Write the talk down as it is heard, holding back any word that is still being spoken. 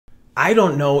I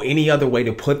don't know any other way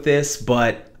to put this,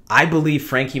 but I believe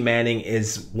Frankie Manning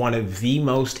is one of the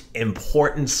most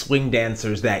important swing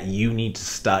dancers that you need to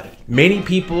study. Many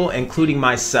people, including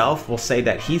myself, will say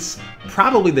that he's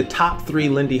probably the top 3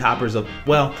 Lindy Hoppers of,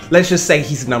 well, let's just say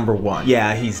he's number 1.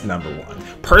 Yeah, he's number 1.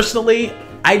 Personally,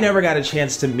 I never got a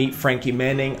chance to meet Frankie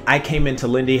Manning. I came into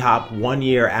Lindy Hop 1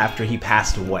 year after he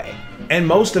passed away. And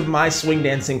most of my swing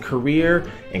dancing career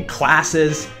and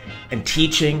classes and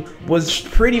teaching was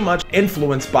pretty much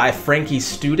influenced by Frankie's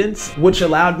students, which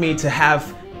allowed me to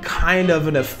have kind of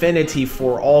an affinity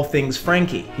for all things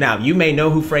Frankie. Now, you may know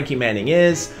who Frankie Manning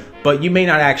is, but you may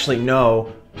not actually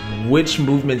know which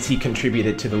movements he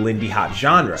contributed to the Lindy Hop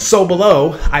genre. So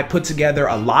below, I put together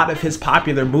a lot of his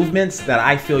popular movements that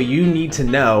I feel you need to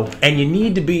know, and you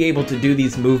need to be able to do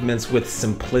these movements with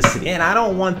simplicity. And I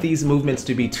don't want these movements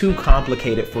to be too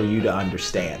complicated for you to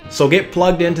understand. So get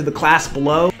plugged into the class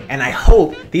below, and I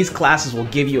hope these classes will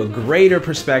give you a greater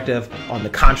perspective on the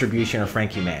contribution of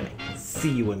Frankie Manning.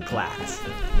 See you in class.